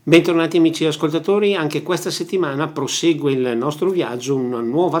Bentornati amici ascoltatori, anche questa settimana prosegue il nostro viaggio, una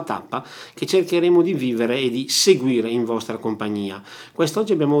nuova tappa che cercheremo di vivere e di seguire in vostra compagnia.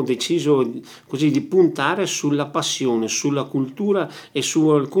 Quest'oggi abbiamo deciso così di puntare sulla passione, sulla cultura e su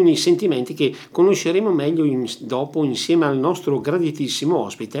alcuni sentimenti che conosceremo meglio dopo insieme al nostro graditissimo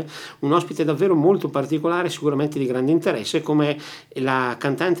ospite, un ospite davvero molto particolare, sicuramente di grande interesse, come la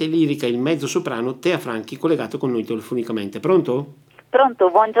cantante lirica, il mezzo soprano Tea Franchi, collegato con noi telefonicamente. Pronto? Pronto,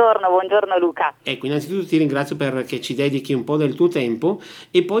 buongiorno Luca. Ecco, innanzitutto ti ringrazio perché ci dedichi un po' del tuo tempo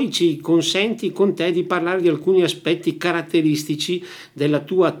e poi ci consenti con te di parlare di alcuni aspetti caratteristici della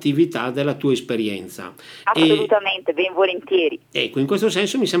tua attività, della tua esperienza. E Assolutamente, ben volentieri. ecco, in questo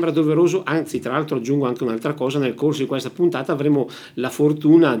senso mi sembra doveroso, anzi, tra l'altro aggiungo anche un'altra cosa, nel corso di questa puntata avremo la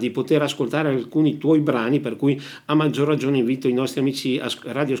fortuna di poter ascoltare alcuni tuoi brani, per cui a maggior ragione invito i nostri amici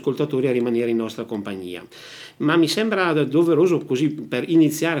radioascoltatori a rimanere in nostra compagnia. Ma mi sembra doveroso, così per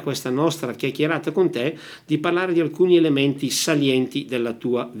iniziare questa nostra chiacchierata con te, di parlare di alcuni elementi salienti della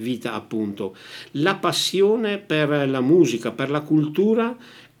tua vita, appunto. La passione per la musica, per la cultura,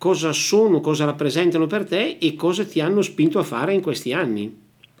 cosa sono, cosa rappresentano per te e cosa ti hanno spinto a fare in questi anni.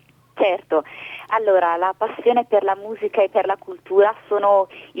 Certo, allora la passione per la musica e per la cultura sono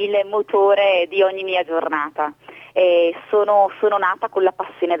il motore di ogni mia giornata. Sono nata con la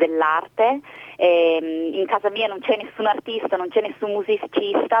passione dell'arte, in casa mia non c'è nessun artista, non c'è nessun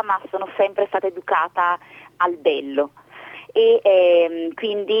musicista, ma sono sempre stata educata al bello.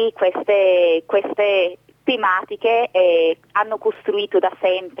 Quindi queste tematiche hanno costruito da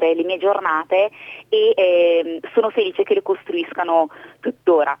sempre le mie giornate e sono felice che le costruiscano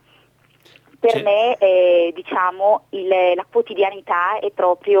tuttora. Per Cioè, me diciamo la quotidianità è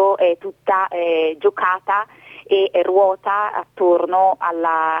proprio tutta giocata e ruota attorno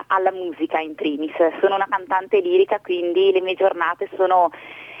alla musica in primis. Sono una cantante lirica, quindi le mie giornate sono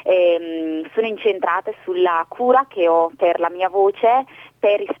incentrate sulla cura che ho per la mia voce,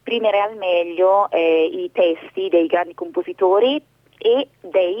 per esprimere al meglio i testi dei grandi compositori e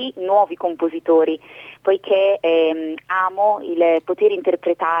dei nuovi compositori, poiché amo il poter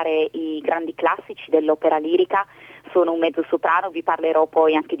interpretare i grandi classici dell'opera lirica. Sono un mezzo soprano, vi parlerò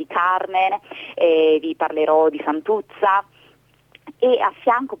poi anche di Carmen, vi parlerò di Santuzza, e a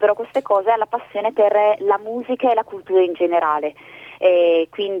fianco però queste cose alla passione per la musica e la cultura in generale.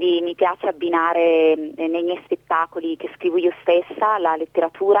 Quindi mi piace abbinare nei miei spettacoli che scrivo io stessa la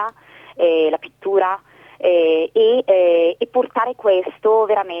letteratura, la pittura, e portare questo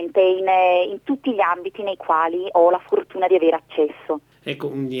veramente in tutti gli ambiti nei quali ho la fortuna di avere accesso.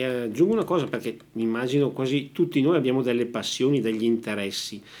 ecco, aggiungo una cosa perché immagino quasi tutti noi abbiamo delle passioni, degli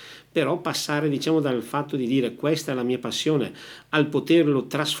interessi, però passare diciamo dal fatto di dire questa è la mia passione al poterlo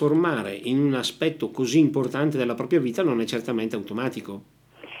trasformare in un aspetto così importante della propria vita non è certamente automatico.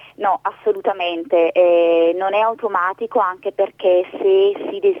 No, assolutamente, non è automatico, anche perché se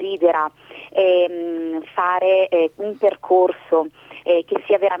si desidera fare un percorso che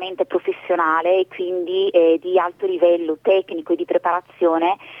sia veramente professionale e quindi di alto livello tecnico e di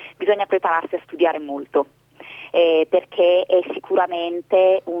preparazione, bisogna prepararsi a studiare molto. Perché è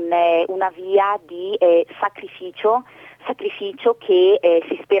sicuramente una via di sacrificio che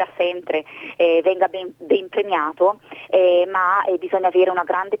si spera sempre venga ben premiato, ma bisogna avere una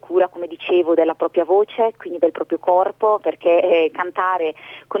grande cura, come dicevo, della propria voce, quindi del proprio corpo, perché cantare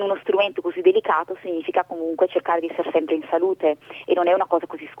con uno strumento così delicato significa comunque cercare di essere sempre in salute, e non è una cosa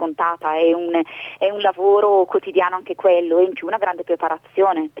così scontata, è un lavoro quotidiano anche quello, e in più una grande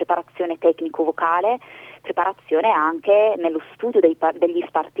preparazione tecnico-vocale, preparazione anche nello studio degli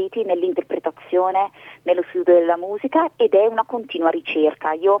spartiti, nell'interpretazione, nello studio della musica, ed è una continua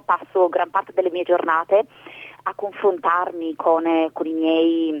ricerca. Io passo gran parte delle mie giornate a confrontarmi con i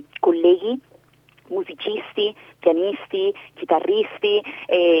miei colleghi musicisti, pianisti, chitarristi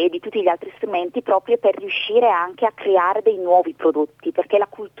e di tutti gli altri strumenti, proprio per riuscire anche a creare dei nuovi prodotti, perché la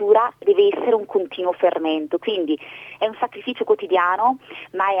cultura deve essere un continuo fermento, quindi è un sacrificio quotidiano,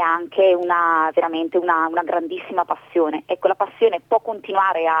 ma è anche veramente una grandissima passione. Ecco, la passione può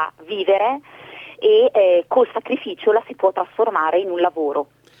continuare a vivere e col sacrificio la si può trasformare in un lavoro.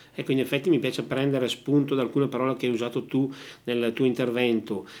 Ecco, in effetti mi piace prendere spunto da alcune parole che hai usato tu nel tuo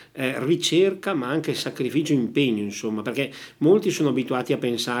intervento, ricerca ma anche sacrificio, impegno, insomma, perché molti sono abituati a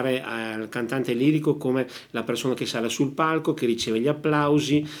pensare al cantante lirico come la persona che sale sul palco, che riceve gli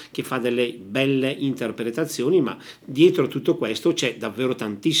applausi, che fa delle belle interpretazioni, ma dietro tutto questo c'è davvero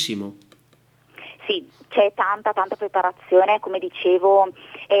tantissimo. Sì, c'è tanta preparazione, come dicevo,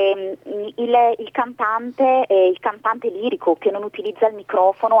 il cantante lirico che non utilizza il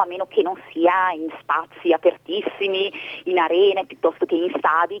microfono, a meno che non sia in spazi apertissimi, in arene piuttosto che in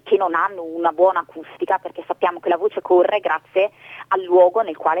stadi che non hanno una buona acustica, perché sappiamo che la voce corre grazie al luogo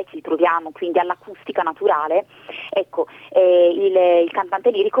nel quale ci troviamo, quindi all'acustica naturale. Ecco, il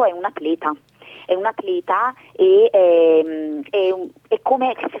cantante lirico è un atleta. È un atleta e è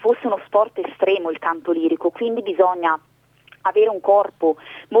come se fosse uno sport estremo il canto lirico, quindi bisogna avere un corpo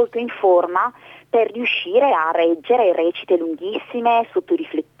molto in forma per riuscire a reggere recite lunghissime sotto i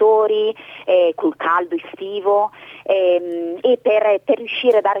riflettori, col caldo estivo, e per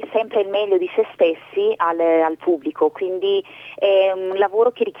riuscire a dare sempre il meglio di se stessi al pubblico. Quindi è un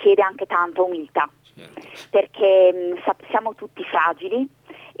lavoro che richiede anche tanta umiltà, perché siamo tutti fragili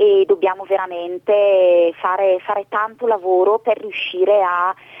e dobbiamo veramente fare tanto lavoro per riuscire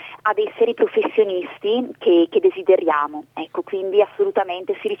ad essere i professionisti che desideriamo. Ecco, quindi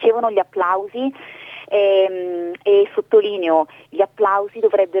assolutamente si ricevono gli applausi, e sottolineo, gli applausi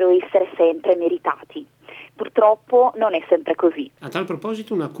dovrebbero essere sempre meritati. Purtroppo non è sempre così. A tal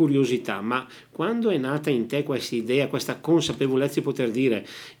proposito una curiosità, ma quando è nata in te questa idea, questa consapevolezza di poter dire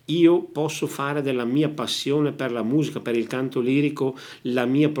io posso fare della mia passione per la musica, per il canto lirico, la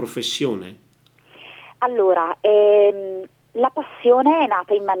mia professione? Allora, la passione è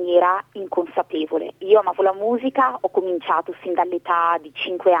nata in maniera inconsapevole. Io amavo la musica, ho cominciato sin dall'età di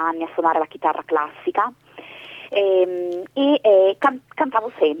 5 anni a suonare la chitarra classica,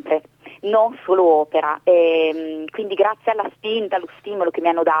 cantavo sempre, non solo opera, quindi grazie alla spinta, allo stimolo che mi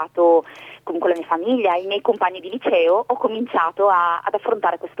hanno dato comunque la mia famiglia, i miei compagni di liceo, ho cominciato ad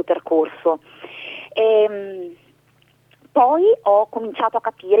affrontare questo percorso. Poi ho cominciato a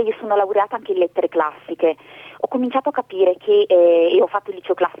capire, io sono laureata anche in lettere classiche, ho cominciato a capire che, io ho fatto il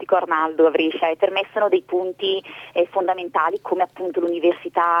liceo classico Arnaldo a Brescia e per me sono dei punti fondamentali, come appunto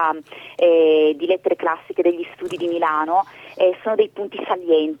l'università di lettere classiche degli studi di Milano, sono dei punti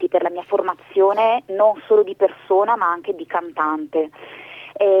salienti per la mia formazione non solo di persona ma anche di cantante.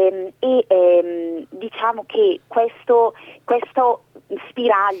 Diciamo che questo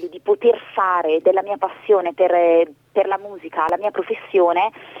spiraglio di poter fare della mia passione per la musica la mia professione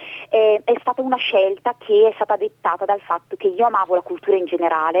è stata una scelta che è stata dettata dal fatto che io amavo la cultura in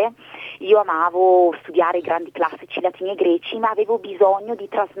generale, io amavo studiare i grandi classici latini e greci, ma avevo bisogno di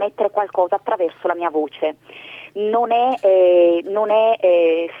trasmettere qualcosa attraverso la mia voce. Non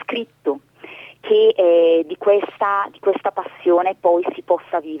è scritto che di questa passione poi si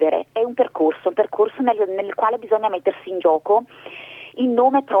possa vivere. È un percorso nel quale bisogna mettersi in gioco in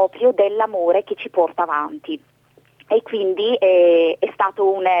nome proprio dell'amore che ci porta avanti. E quindi è stato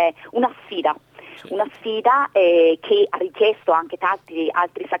una sfida. Una sfida che ha richiesto anche tanti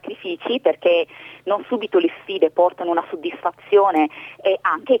altri sacrifici, perché non subito le sfide portano una soddisfazione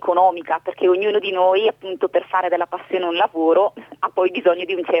anche economica, perché ognuno di noi appunto per fare della passione un lavoro ha poi bisogno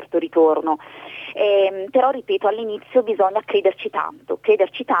di un certo ritorno. Però ripeto, all'inizio bisogna crederci tanto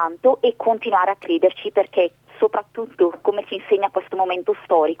e continuare a crederci, perché soprattutto come ci insegna questo momento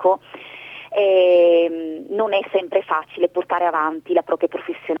storico non è sempre facile portare avanti la propria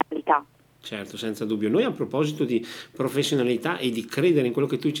professionalità. Certo, senza dubbio. Noi a proposito di professionalità e di credere in quello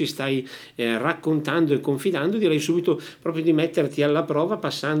che tu ci stai raccontando e confidando, direi subito proprio di metterti alla prova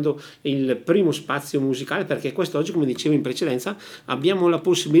passando il primo spazio musicale, perché quest'oggi, come dicevo in precedenza, abbiamo la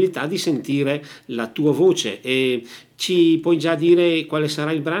possibilità di sentire la tua voce. E ci puoi già dire quale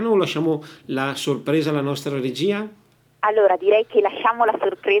sarà il brano o lasciamo la sorpresa alla nostra regia? Allora direi che lasciamo la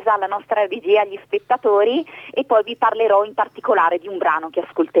sorpresa alla nostra regia, agli spettatori, e poi vi parlerò in particolare di un brano che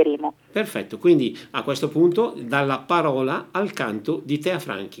ascolteremo. Perfetto, quindi a questo punto dalla parola al canto di Tea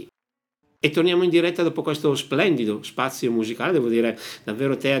Franchi. E torniamo in diretta dopo questo splendido spazio musicale. Devo dire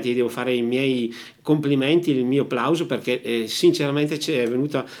davvero, Tea, ti devo fare i miei complimenti, il mio applauso, perché sinceramente ci è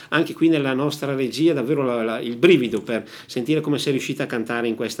venuta anche qui nella nostra regia davvero il brivido per sentire come sei riuscita a cantare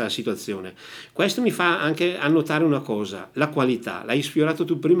in questa situazione. Questo mi fa anche annotare una cosa: la qualità. L'hai sfiorato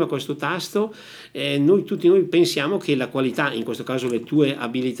tu prima questo tasto, tutti noi pensiamo che la qualità, in questo caso le tue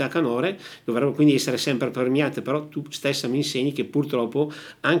abilità canore, dovrebbero quindi essere sempre premiate, però tu stessa mi insegni che purtroppo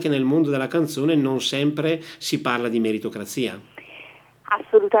anche nel mondo della canzone non sempre si parla di meritocrazia.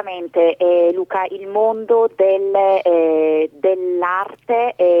 Assolutamente, Luca, il mondo dell'arte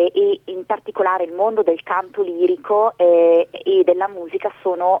e in particolare il mondo del canto lirico e della musica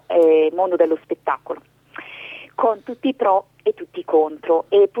sono mondo dello spettacolo, con tutti i pro e tutti i contro,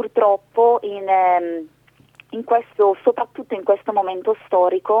 e purtroppo soprattutto in questo momento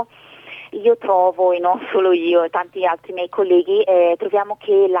storico, io trovo, e non solo io, e tanti altri miei colleghi, troviamo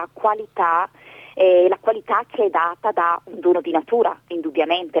che la qualità la qualità che è data da un dono di natura,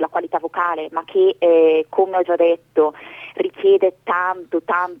 indubbiamente, la qualità vocale, ma che, come ho già detto, richiede tanto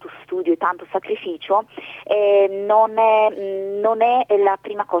studio e tanto sacrificio, non è la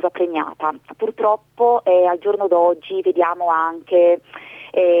prima cosa premiata. Purtroppo al giorno d'oggi vediamo anche,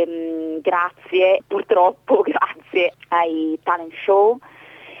 purtroppo grazie ai talent show,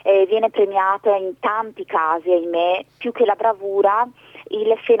 viene premiata in tanti casi, ahimè, più che la bravura,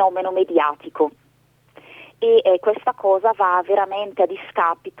 il fenomeno mediatico. E questa cosa va veramente a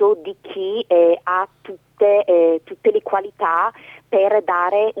discapito di chi ha tutte le qualità per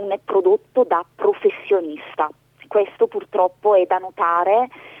dare un prodotto da professionista. Questo purtroppo è da notare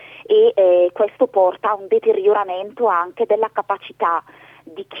e questo porta a un deterioramento anche della capacità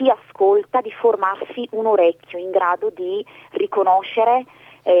di chi ascolta di formarsi un orecchio in grado di riconoscere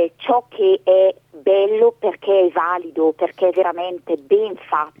ciò che è bello perché è valido, perché è veramente ben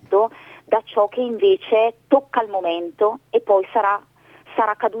fatto, da ciò che invece tocca al momento e poi sarà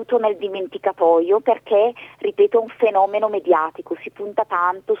caduto nel dimenticatoio, perché, ripeto, è un fenomeno mediatico, si punta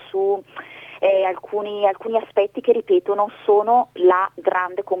tanto su alcuni aspetti che, ripeto, non sono la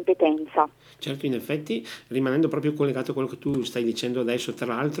grande competenza. Certo, in effetti, rimanendo proprio collegato a quello che tu stai dicendo adesso, tra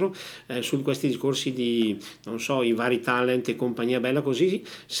l'altro, su questi discorsi di, non so, i vari talent e compagnia bella così,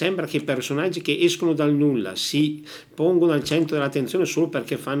 sembra che personaggi che escono dal nulla si pongono al centro dell'attenzione solo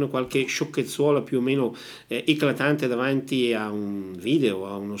perché fanno qualche sciocchezzuola più o meno eclatante davanti a un video,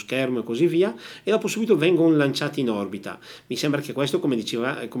 a uno schermo e così via, e dopo subito vengono lanciati in orbita. Mi sembra che questo, come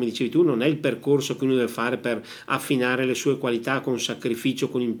dicevi tu, non è il percorso che uno deve fare per affinare le sue qualità con sacrificio,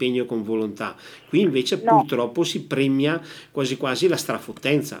 con impegno e con volontà. Qui invece No. purtroppo si premia quasi quasi la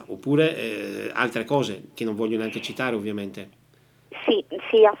strafottenza, oppure altre cose che non voglio neanche citare, ovviamente.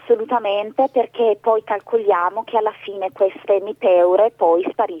 Sì, assolutamente, perché poi calcoliamo che alla fine queste meteore poi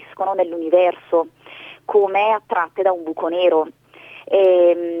spariscono nell'universo come attratte da un buco nero,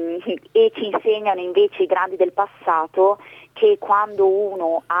 e ci insegnano invece i grandi del passato che quando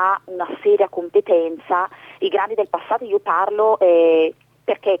uno ha una seria competenza, i grandi del passato, io parlo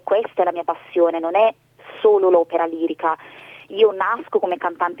perché questa è la mia passione, non è solo l'opera lirica. Io nasco come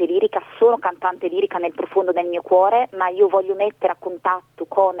cantante lirica, sono cantante lirica nel profondo del mio cuore, ma io voglio mettere a contatto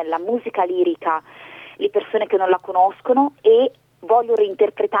con la musica lirica le persone che non la conoscono e voglio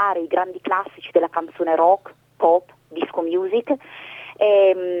reinterpretare i grandi classici della canzone rock, pop, disco music,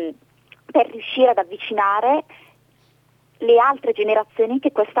 per riuscire ad avvicinare le altre generazioni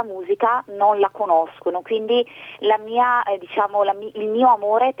che questa musica non la conoscono, quindi il mio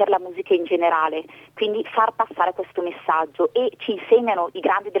amore per la musica in generale, quindi far passare questo messaggio. E ci insegnano i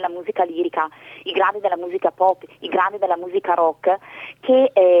grandi della musica lirica, i grandi della musica pop, i grandi della musica rock,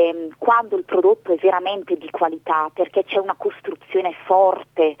 che quando il prodotto è veramente di qualità, perché c'è una costruzione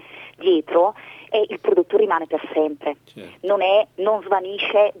forte dietro, il prodotto rimane per sempre, certo. Non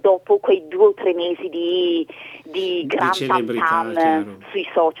svanisce dopo quei 2 o 3 mesi di gran tam sui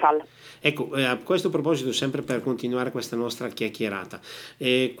social. Ecco, a questo proposito, sempre per continuare questa nostra chiacchierata,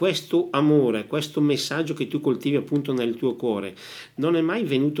 questo amore, questo messaggio che tu coltivi appunto nel tuo cuore, non è mai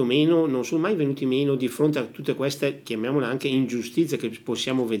venuto meno, non sono mai venuti meno di fronte a tutte queste, chiamiamole anche ingiustizie che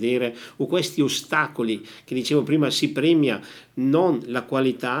possiamo vedere, o questi ostacoli che dicevo prima, si premia non la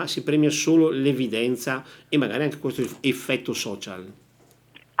qualità, si premia solo l'evidenza e magari anche questo effetto social.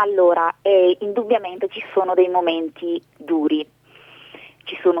 Allora, indubbiamente ci sono dei momenti duri,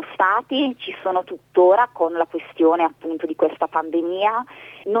 ci sono stati, ci sono tuttora con la questione appunto di questa pandemia.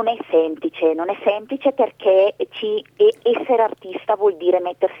 Non è semplice perché essere artista vuol dire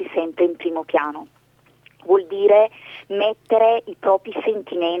mettersi sempre in primo piano, vuol dire mettere i propri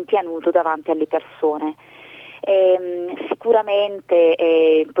sentimenti a nudo davanti alle persone.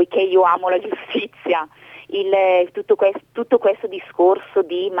 Sicuramente, poiché io amo la giustizia, tutto questo discorso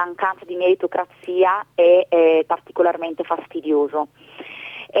di mancanza di meritocrazia è particolarmente fastidioso.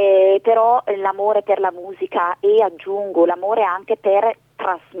 Però l'amore per la musica, e aggiungo l'amore anche per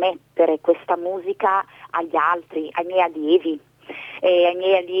trasmettere questa musica agli altri, ai miei allievi,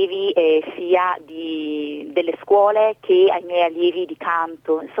 sia delle scuole che ai miei allievi di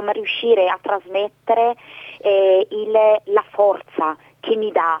canto, insomma riuscire a trasmettere la forza che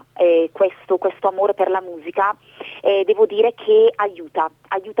mi dà questo amore per la musica, devo dire che aiuta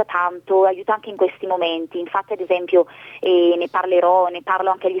tanto, aiuta anche in questi momenti. Infatti, ad esempio, ne parlo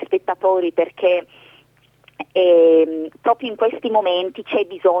anche agli spettatori, perché proprio in questi momenti c'è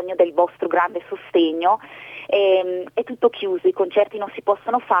bisogno del vostro grande sostegno. È tutto chiuso, i concerti non si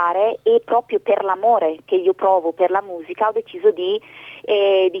possono fare, e proprio per l'amore che io provo per la musica ho deciso di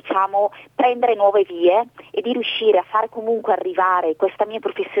prendere nuove vie e di riuscire a fare comunque arrivare questa mia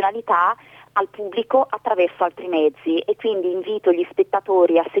professionalità al pubblico attraverso altri mezzi, e quindi invito gli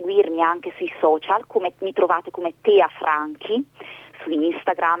spettatori a seguirmi anche sui social, come mi trovate come Tea Franchi, su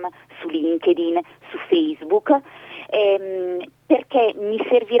Instagram, su LinkedIn, su Facebook, perché mi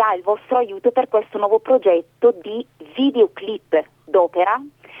servirà il vostro aiuto per questo nuovo progetto di videoclip d'opera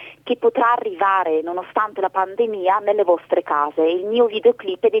che potrà arrivare, nonostante la pandemia, nelle vostre case. Il mio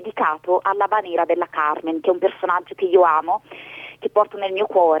videoclip è dedicato alla Banera della Carmen, che è un personaggio che io amo, che porto nel mio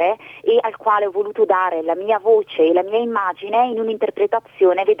cuore e al quale ho voluto dare la mia voce e la mia immagine in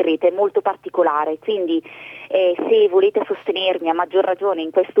un'interpretazione, vedrete, molto particolare. Quindi se volete sostenermi a maggior ragione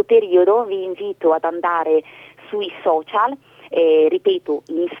in questo periodo, vi invito ad andare sui social, ripeto,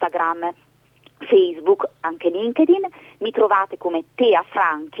 Instagram, Facebook, anche LinkedIn, mi trovate come Tea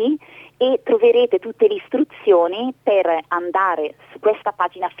Franchi e troverete tutte le istruzioni per andare su questa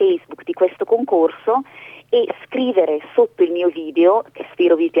pagina Facebook di questo concorso e scrivere sotto il mio video, che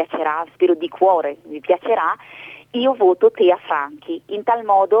spero vi piacerà, spero di cuore vi piacerà: io voto Tea Franchi. In tal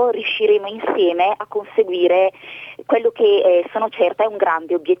modo riusciremo insieme a conseguire quello che sono certa è un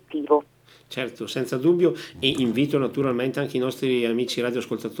grande obiettivo. Certo, senza dubbio, e invito naturalmente anche i nostri amici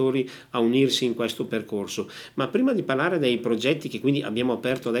radioascoltatori a unirsi in questo percorso. Ma prima di parlare dei progetti, che quindi abbiamo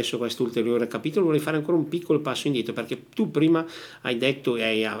aperto adesso questo ulteriore capitolo, vorrei fare ancora un piccolo passo indietro, perché tu prima hai detto e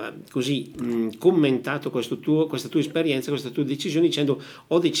hai così commentato questa tua esperienza, questa tua decisione, dicendo: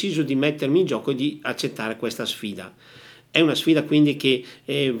 ho deciso di mettermi in gioco e di accettare questa sfida. È una sfida quindi che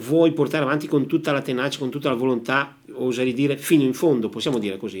vuoi portare avanti con tutta la tenacia, con tutta la volontà, oserei dire fino in fondo, possiamo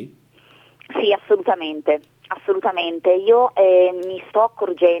dire così? Sì, assolutamente, assolutamente. Io mi sto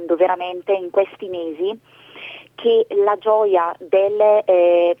accorgendo veramente in questi mesi che la gioia del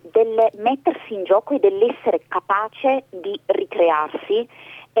mettersi in gioco e dell'essere capace di ricrearsi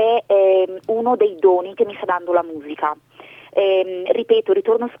è uno dei doni che mi sta dando la musica. Ripeto,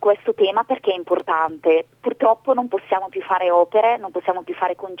 ritorno su questo tema perché è importante. Purtroppo non possiamo più fare opere, non possiamo più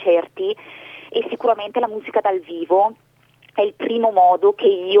fare concerti, e sicuramente la musica dal vivo è il primo modo che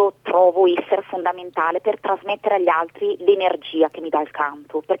io trovo essere fondamentale per trasmettere agli altri l'energia che mi dà il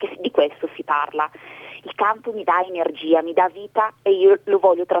canto, perché di questo si parla. Il canto mi dà energia, mi dà vita, e io lo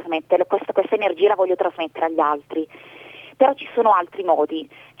voglio trasmettere, questa energia la voglio trasmettere agli altri. Però ci sono altri modi,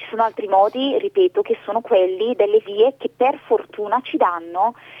 ripeto, che sono quelli delle vie che per fortuna ci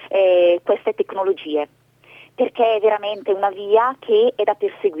danno queste tecnologie, perché è veramente una via che è da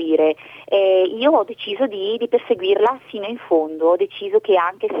perseguire. Io ho deciso di perseguirla fino in fondo, ho deciso che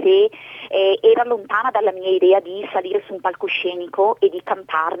anche se era lontana dalla mia idea di salire su un palcoscenico e di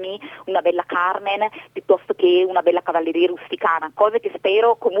cantarmi una bella Carmen piuttosto che una bella cavalleria rusticana, cose che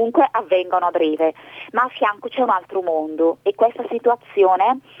spero comunque avvengano a breve, ma a fianco c'è un altro mondo, e questa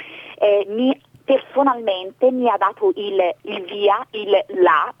situazione personalmente mi ha dato il via, il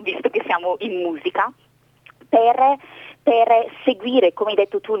là, visto che siamo in musica, per seguire, come hai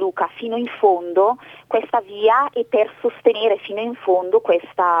detto tu Luca, fino in fondo questa via e per sostenere fino in fondo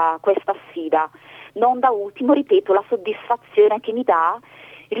questa sfida. Non da ultimo, ripeto, la soddisfazione che mi dà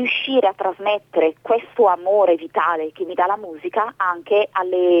riuscire a trasmettere questo amore vitale che mi dà la musica anche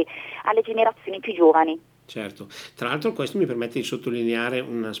alle generazioni più giovani. Certo, tra l'altro questo mi permette di sottolineare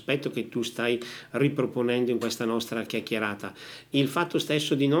un aspetto che tu stai riproponendo in questa nostra chiacchierata: il fatto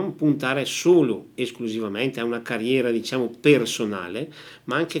stesso di non puntare solo esclusivamente a una carriera, diciamo, personale,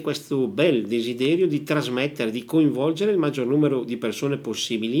 ma anche questo bel desiderio di trasmettere, di coinvolgere il maggior numero di persone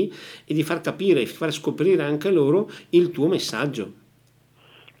possibili e di far capire e far scoprire anche loro il tuo messaggio.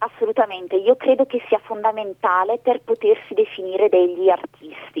 Assolutamente, io credo che sia fondamentale per potersi definire degli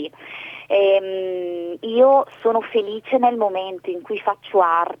artisti. Io sono felice nel momento in cui faccio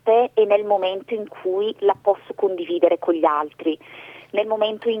arte e nel momento in cui la posso condividere con gli altri, nel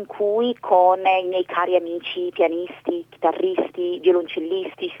momento in cui con i miei cari amici pianisti, chitarristi,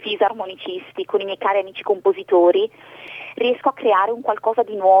 violoncellisti, fisarmonicisti, con i miei cari amici compositori, riesco a creare un qualcosa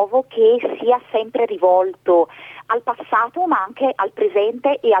di nuovo che sia sempre rivolto al passato ma anche al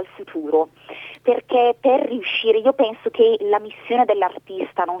presente e al futuro, perché per riuscire, io penso che la missione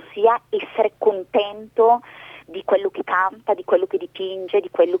dell'artista non sia essere contento di quello che canta, di quello che dipinge, di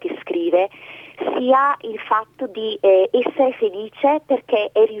quello che scrive, sia il fatto di essere felice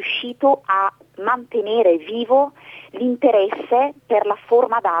perché è riuscito a mantenere vivo l'interesse per la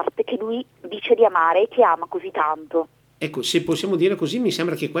forma d'arte che lui dice di amare e che ama così tanto. Ecco, se possiamo dire così, mi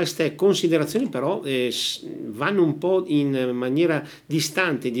sembra che queste considerazioni però vanno un po' in maniera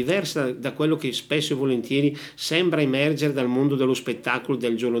distante, diversa da quello che spesso e volentieri sembra emergere dal mondo dello spettacolo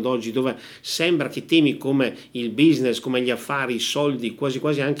del giorno d'oggi, dove sembra che temi come il business, come gli affari, i soldi, quasi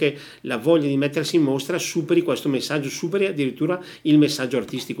quasi anche la voglia di mettersi in mostra superi questo messaggio, superi addirittura il messaggio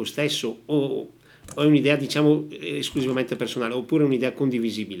artistico stesso, o è un'idea diciamo esclusivamente personale, oppure un'idea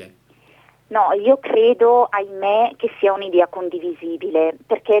condivisibile? No, io credo, ahimè, che sia un'idea condivisibile,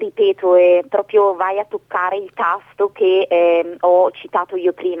 perché ripeto, proprio vai a toccare il tasto che ho citato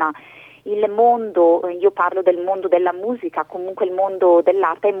io prima. Il mondo, io parlo del mondo della musica, comunque il mondo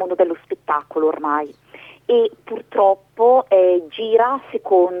dell'arte è il mondo dello spettacolo ormai e purtroppo gira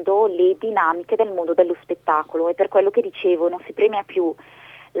secondo le dinamiche del mondo dello spettacolo e per quello che dicevo non si premia più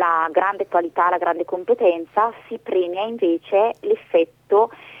la grande qualità, la grande competenza, si premia invece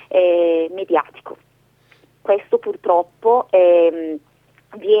l'effetto mediatico. Questo purtroppo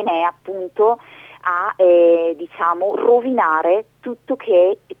viene appunto a diciamo rovinare tutto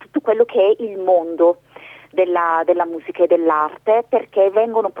quello che è il mondo della musica e dell'arte, perché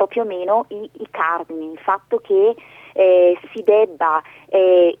vengono proprio meno i cardini, il fatto che si debba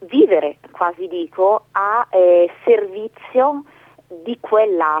vivere, quasi dico, a servizio di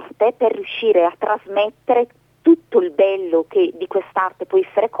quell'arte per riuscire a trasmettere tutto il bello che di quest'arte può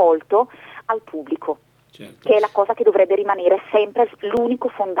essere colto al pubblico. Certo. Che è la cosa che dovrebbe rimanere sempre l'unico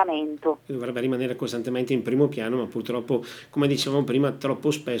fondamento. Dovrebbe rimanere costantemente in primo piano, ma purtroppo, come dicevamo prima,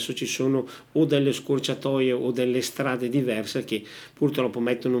 troppo spesso ci sono o delle scorciatoie o delle strade diverse che purtroppo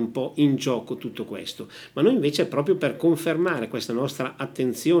mettono un po' in gioco tutto questo. Ma noi invece, proprio per confermare questa nostra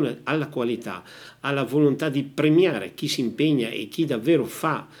attenzione alla qualità, alla volontà di premiare chi si impegna e chi davvero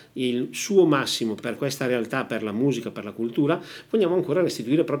fa il suo massimo per questa realtà, per la musica, per la cultura, vogliamo ancora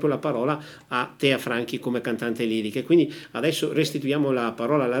restituire proprio la parola a Tea Franchi come cantante lirica. Quindi adesso restituiamo la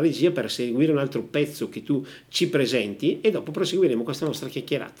parola alla regia per seguire un altro pezzo che tu ci presenti e dopo proseguiremo questa nostra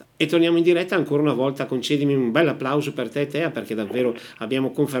chiacchierata. E torniamo in diretta. Ancora una volta concedimi un bel applauso per te, Tea, perché davvero abbiamo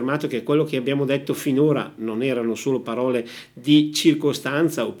confermato che quello che abbiamo detto finora non erano solo parole di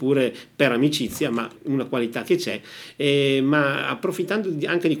circostanza oppure per amicizia, ma una qualità che c'è. Ma approfittando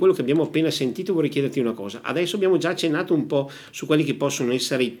anche di quello che abbiamo appena sentito, vorrei chiederti una cosa. Adesso abbiamo già accennato un po' su quelli che possono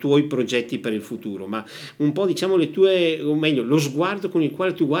essere i tuoi progetti per il futuro, ma un po' diciamo le tue, o meglio, lo sguardo con il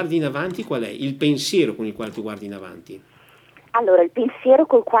quale tu guardi in avanti, qual è? Il pensiero con il quale tu guardi in avanti? Allora, il pensiero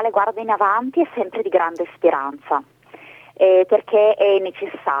col quale guardo in avanti è sempre di grande speranza, perché è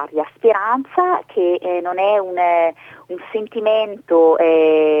necessaria. Speranza che non è un sentimento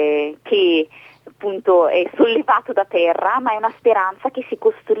che appunto è sollevato da terra, ma è una speranza che si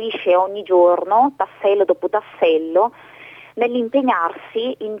costruisce ogni giorno, tassello dopo tassello,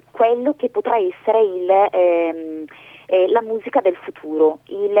 nell'impegnarsi in quello che potrà essere la musica del futuro,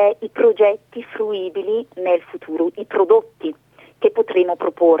 i progetti fruibili nel futuro, i prodotti che potremo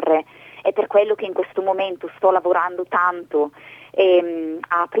proporre. È per quello che in questo momento sto lavorando tanto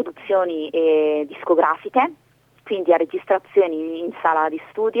a produzioni discografiche, quindi a registrazioni in sala di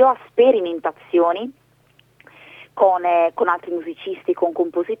studio, a sperimentazioni con altri musicisti, con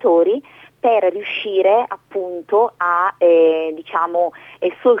compositori, per riuscire appunto a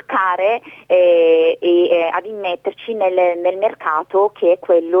solcare e ad immetterci nel mercato che è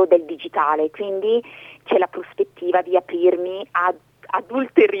quello del digitale. Quindi c'è la prospettiva di aprirmi ad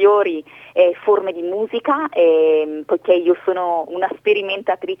ulteriori forme di musica, poiché io sono una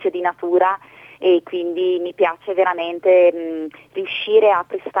sperimentatrice di natura e quindi mi piace veramente riuscire a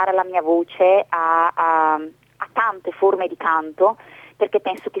prestare la mia voce a tante forme di canto, perché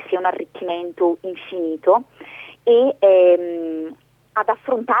penso che sia un arricchimento infinito, e ad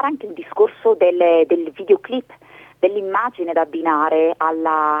affrontare anche il discorso del videoclip, dell'immagine da abbinare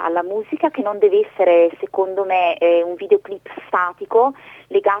alla musica, che non deve essere, secondo me, un videoclip statico,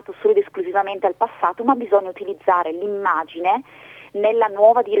 legato solo ed esclusivamente al passato, ma bisogna utilizzare l'immagine nella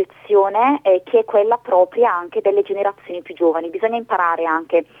nuova direzione che è quella propria anche delle generazioni più giovani. Bisogna imparare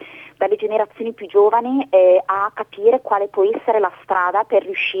anche dalle generazioni più giovani a capire quale può essere la strada per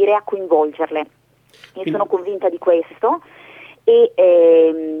riuscire a coinvolgerle. Io sono convinta di questo e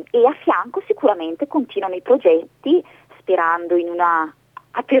a fianco sicuramente continuano i progetti, sperando in una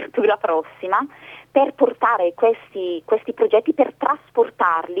apertura prossima, per portare questi progetti, per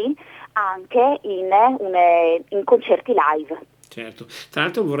trasportarli anche in concerti live. Certo, tra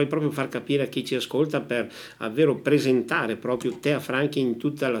l'altro vorrei proprio far capire a chi ci ascolta per davvero presentare proprio Tea Franchi in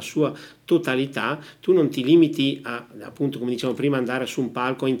tutta la sua totalità, tu non ti limiti a, appunto come dicevamo prima, andare su un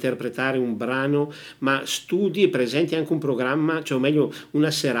palco a interpretare un brano, ma studi e presenti anche un programma, cioè o meglio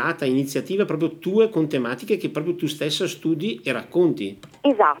una serata, iniziative proprio tue con tematiche che proprio tu stessa studi e racconti.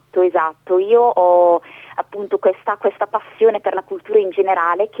 Esatto, esatto. Io ho appunto questa passione per la cultura in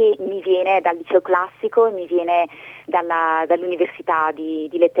generale che mi viene dal liceo classico e mi viene dall'università di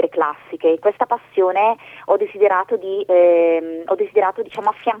lettere classiche. Questa passione ho desiderato diciamo,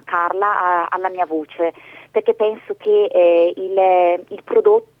 affiancarla alla mia voce, perché penso che il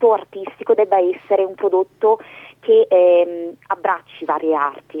prodotto artistico debba essere un prodotto che abbracci varie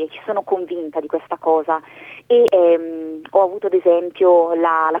arti, e ci sono convinta di questa cosa. E ho avuto ad esempio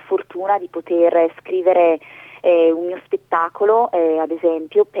la fortuna di poter scrivere un mio spettacolo ad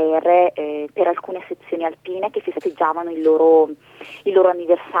esempio per alcune sezioni alpine che festeggiavano il loro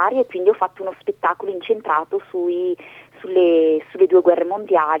anniversario, e quindi ho fatto uno spettacolo incentrato sulle due guerre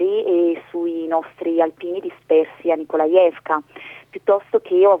mondiali e sui nostri alpini dispersi a Nikolajevka, piuttosto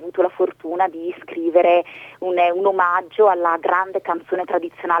che ho avuto la fortuna di scrivere un omaggio alla grande canzone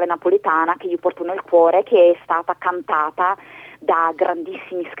tradizionale napoletana che io porto nel cuore, che è stata cantata da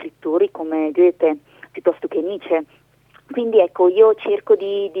grandissimi scrittori come Goethe, piuttosto che Nietzsche. Quindi ecco, io cerco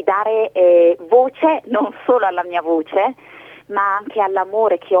di dare voce non solo alla mia voce, ma anche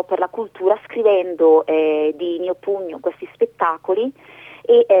all'amore che ho per la cultura, scrivendo di mio pugno questi spettacoli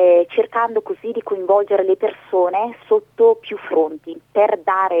e cercando così di coinvolgere le persone sotto più fronti, per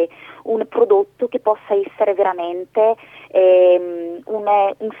dare un prodotto che possa essere veramente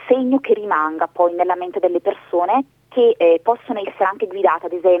un segno che rimanga poi nella mente delle persone, che possono essere anche guidate.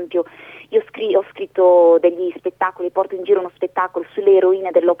 Ad esempio, io ho scritto degli spettacoli, porto in giro uno spettacolo sulle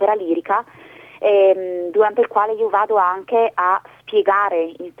eroine dell'opera lirica, durante il quale io vado anche a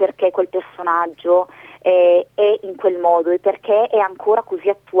spiegare il perché quel personaggio è in quel modo e perché è ancora così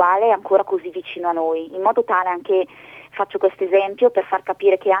attuale e ancora così vicino a noi, in modo tale, anche faccio questo esempio per far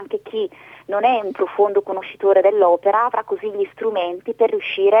capire che anche chi non è un profondo conoscitore dell'opera avrà così gli strumenti per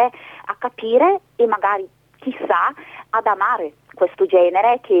riuscire a capire e magari, chissà, ad amare questo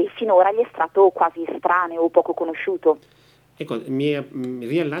genere che finora gli è stato quasi estraneo o poco conosciuto. Ecco, mi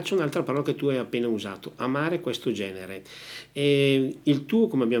riallaccio a un'altra parola che tu hai appena usato, amare questo genere. E il tuo,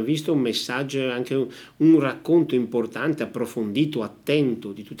 come abbiamo visto, è un messaggio, è anche un racconto importante, approfondito,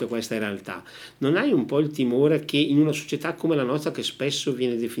 attento di tutta questa realtà. Non hai un po' il timore che in una società come la nostra, che spesso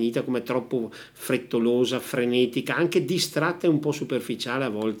viene definita come troppo frettolosa, frenetica, anche distratta e un po' superficiale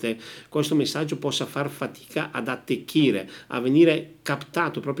a volte, questo messaggio possa far fatica ad attecchire, a venire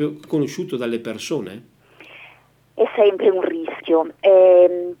captato, proprio conosciuto dalle persone? È sempre un rischio,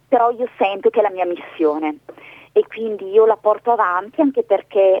 però io sento che è la mia missione e quindi io la porto avanti, anche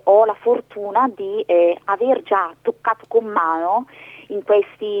perché ho la fortuna di aver già toccato con mano in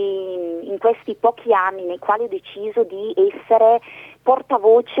questi pochi anni nei quali ho deciso di essere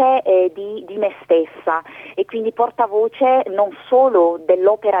portavoce di me stessa, e quindi portavoce non solo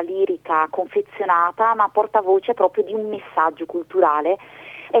dell'opera lirica confezionata, ma portavoce proprio di un messaggio culturale.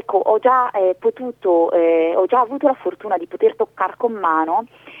 Ecco, ho già avuto la fortuna di poter toccare con mano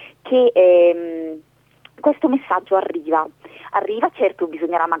che questo messaggio arriva, certo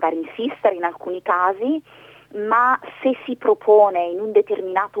bisognerà magari insistere in alcuni casi, ma se si propone in un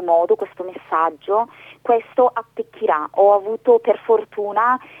determinato modo questo messaggio, questo attecchirà. Ho avuto per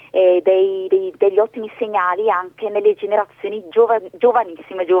fortuna degli ottimi segnali anche nelle generazioni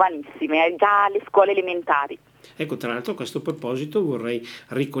giovanissime, già alle scuole elementari. Ecco, tra l'altro a questo proposito vorrei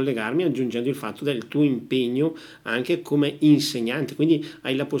ricollegarmi aggiungendo il fatto del tuo impegno anche come insegnante, quindi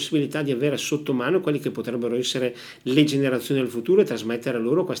hai la possibilità di avere sotto mano quelli che potrebbero essere le generazioni del futuro e trasmettere a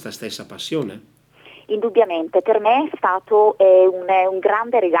loro questa stessa passione. Indubbiamente, per me è stato un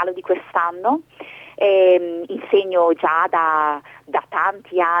grande regalo di quest'anno. Insegno già da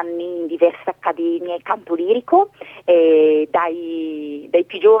tanti anni in diverse accademie campo lirico, dai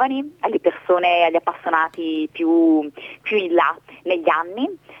più giovani alle persone, agli appassionati più in là negli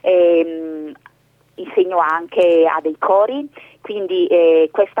anni. Insegno anche a dei cori, quindi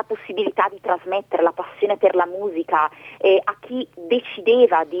questa possibilità di trasmettere la passione per la musica a chi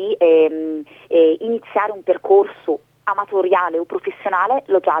decideva di iniziare un percorso amatoriale o professionale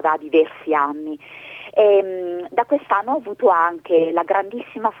l'ho già da diversi anni. Da quest'anno ho avuto anche la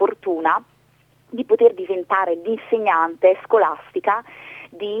grandissima fortuna di poter diventare l'insegnante scolastica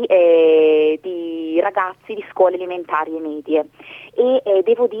di ragazzi di scuole elementari e medie, e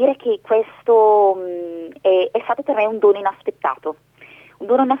devo dire che questo è stato per me un dono inaspettato,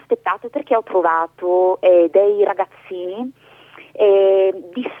 perché ho trovato dei ragazzini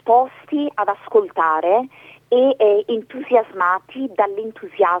disposti ad ascoltare e entusiasmati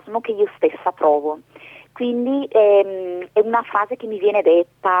dall'entusiasmo che io stessa provo. Quindi è una frase che mi viene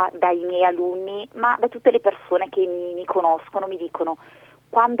detta dai miei alunni, ma da tutte le persone che mi conoscono, mi dicono: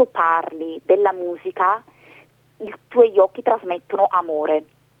 quando parli della musica i tuoi occhi trasmettono amore.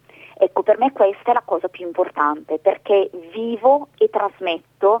 Ecco, per me questa è la cosa più importante, perché vivo e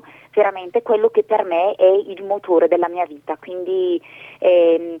trasmetto veramente quello che per me è il motore della mia vita, quindi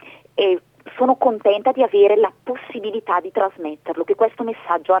sono contenta di avere la possibilità di trasmetterlo, che questo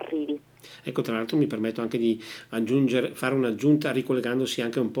messaggio arrivi. Ecco, tra l'altro mi permetto anche di fare un'aggiunta ricollegandosi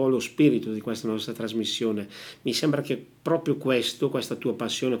anche un po' allo spirito di questa nostra trasmissione. Mi sembra che proprio questa tua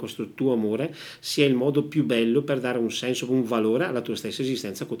passione, questo tuo amore sia il modo più bello per dare un senso, un valore alla tua stessa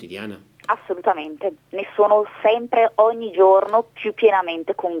esistenza quotidiana. Assolutamente, ne sono sempre, ogni giorno, più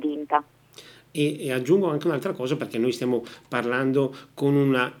pienamente convinta. E aggiungo anche un'altra cosa, perché noi stiamo parlando con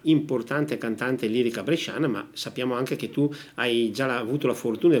una importante cantante lirica bresciana, ma sappiamo anche che tu hai già avuto la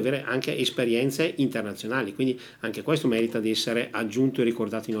fortuna di avere anche esperienze internazionali, quindi anche questo merita di essere aggiunto e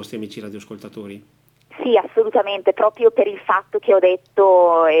ricordato ai nostri amici radioascoltatori. Sì, assolutamente, proprio per il fatto che ho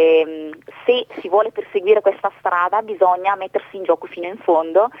detto se si vuole perseguire questa strada bisogna mettersi in gioco fino in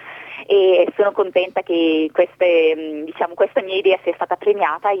fondo, e sono contenta che questa mia idea sia stata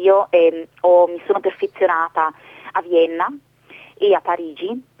premiata. Io mi sono perfezionata a Vienna e a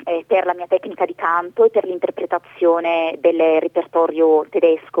Parigi per la mia tecnica di canto e per l'interpretazione del repertorio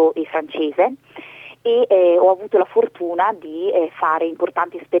tedesco e francese, e ho avuto la fortuna di fare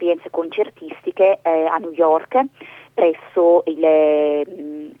importanti esperienze concertistiche a New York presso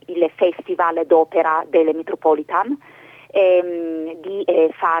il Festival d'Opera del Metropolitan, di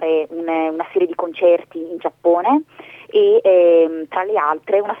fare una serie di concerti in Giappone e tra le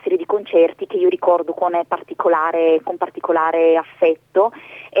altre una serie di concerti che io ricordo con particolare affetto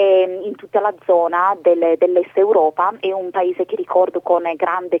in tutta la zona dell'Est Europa, e un paese che ricordo con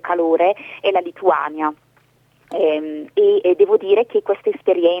grande calore è la Lituania. E devo dire che queste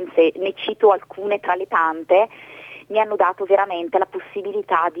esperienze, ne cito alcune tra le tante, mi hanno dato veramente la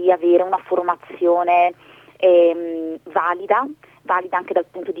possibilità di avere una formazione valida anche dal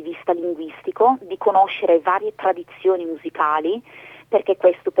punto di vista linguistico, di conoscere varie tradizioni musicali, perché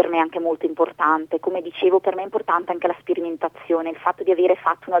questo per me è anche molto importante. Come dicevo, per me è importante anche la sperimentazione, il fatto di avere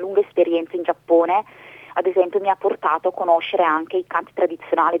fatto una lunga esperienza in Giappone, ad esempio, mi ha portato a conoscere anche i canti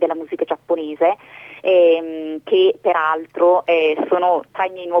tradizionali della musica giapponese, che peraltro sono tra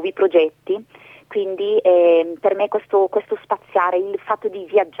i miei nuovi progetti. Quindi per me questo spaziare, il fatto di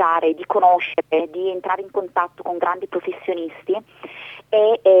viaggiare, di conoscere, di entrare in contatto con grandi professionisti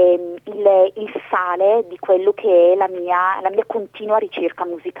è il sale di quello che è la mia continua ricerca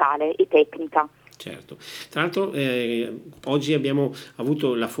musicale e tecnica. Certo, tra l'altro oggi abbiamo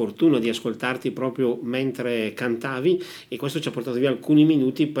avuto la fortuna di ascoltarti proprio mentre cantavi, e questo ci ha portato via alcuni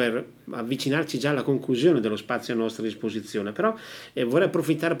minuti per avvicinarci già alla conclusione dello spazio a nostra disposizione, però vorrei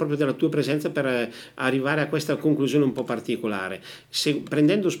approfittare proprio della tua presenza per arrivare a questa conclusione un po' particolare.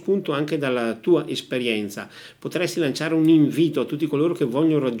 Prendendo spunto anche dalla tua esperienza, potresti lanciare un invito a tutti coloro che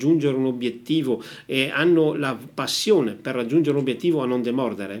vogliono raggiungere un obiettivo e hanno la passione per raggiungere un obiettivo a non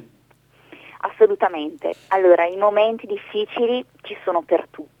demordere? Assolutamente. Allora, i momenti difficili ci sono per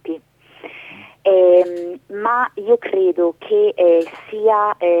tutti, ma io credo che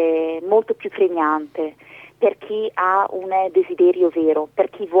sia molto più premiante per chi ha un desiderio vero, per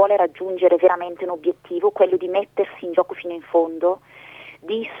chi vuole raggiungere veramente un obiettivo, quello di mettersi in gioco fino in fondo,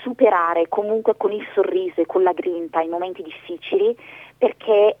 di superare comunque con il sorriso e con la grinta i momenti difficili,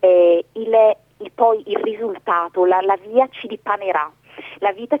 perché poi il risultato, la via ci dipanerà.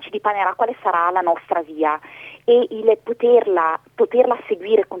 La vita ci dipanerà quale sarà la nostra via, e il poterla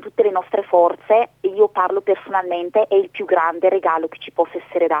seguire con tutte le nostre forze, io parlo personalmente, è il più grande regalo che ci possa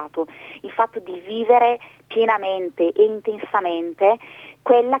essere dato. Il fatto di vivere pienamente e intensamente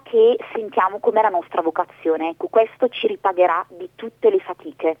quella che sentiamo come la nostra vocazione. Ecco, questo ci ripagherà di tutte le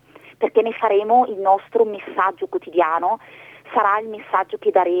fatiche, perché ne faremo il nostro messaggio quotidiano, sarà il messaggio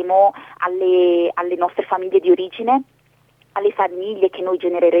che daremo alle nostre famiglie di origine, alle famiglie che noi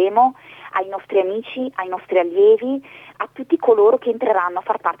genereremo, ai nostri amici, ai nostri allievi, a tutti coloro che entreranno a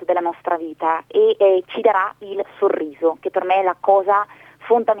far parte della nostra vita, e ci darà il sorriso, che per me è la cosa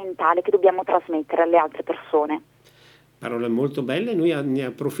fondamentale che dobbiamo trasmettere alle altre persone. Parole molto belle, noi ne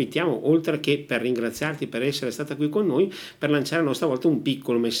approfittiamo, oltre che per ringraziarti per essere stata qui con noi, per lanciare a nostra volta un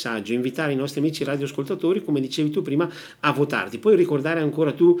piccolo messaggio, invitare i nostri amici radioascoltatori, come dicevi tu prima, a votarti. Puoi ricordare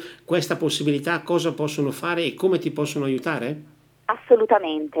ancora tu questa possibilità, cosa possono fare e come ti possono aiutare?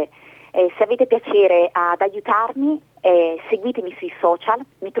 Assolutamente. Se avete piacere ad aiutarmi, seguitemi sui social,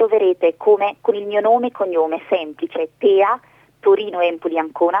 mi troverete con il mio nome e cognome semplice, Tea, Torino Empoli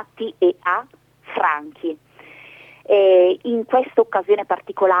Ancona, Tea Franchi. In questa occasione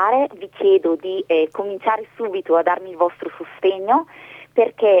particolare vi chiedo di cominciare subito a darmi il vostro sostegno,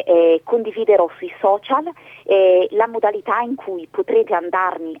 perché condividerò sui social la modalità in cui potrete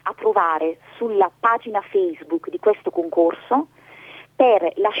andarmi a trovare sulla pagina Facebook di questo concorso,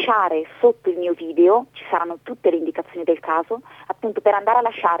 per lasciare sotto il mio video, ci saranno tutte le indicazioni del caso, appunto per andare a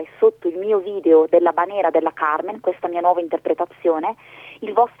lasciare sotto il mio video della Banera della Carmen, questa mia nuova interpretazione,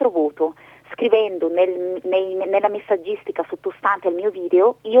 il vostro voto, scrivendo nella messaggistica sottostante al mio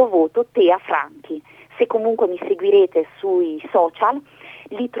video: io voto Tea Franchi. Se comunque mi seguirete sui social,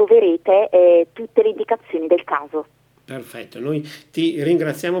 lì troverete tutte le indicazioni del caso. Perfetto, noi ti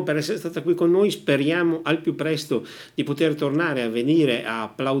ringraziamo per essere stata qui con noi, speriamo al più presto di poter tornare a venire a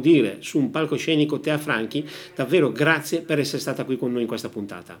applaudire su un palcoscenico Tea Franchi. Davvero grazie per essere stata qui con noi in questa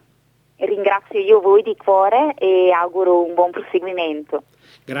puntata. Ringrazio io voi di cuore e auguro un buon proseguimento.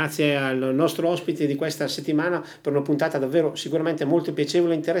 Grazie al nostro ospite di questa settimana per una puntata davvero sicuramente molto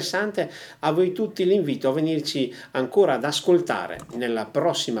piacevole e interessante. A voi tutti l'invito a venirci ancora ad ascoltare nella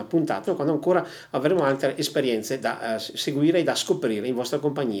prossima puntata, quando ancora avremo altre esperienze da seguire e da scoprire in vostra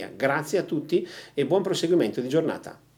compagnia. Grazie a tutti e buon proseguimento di giornata.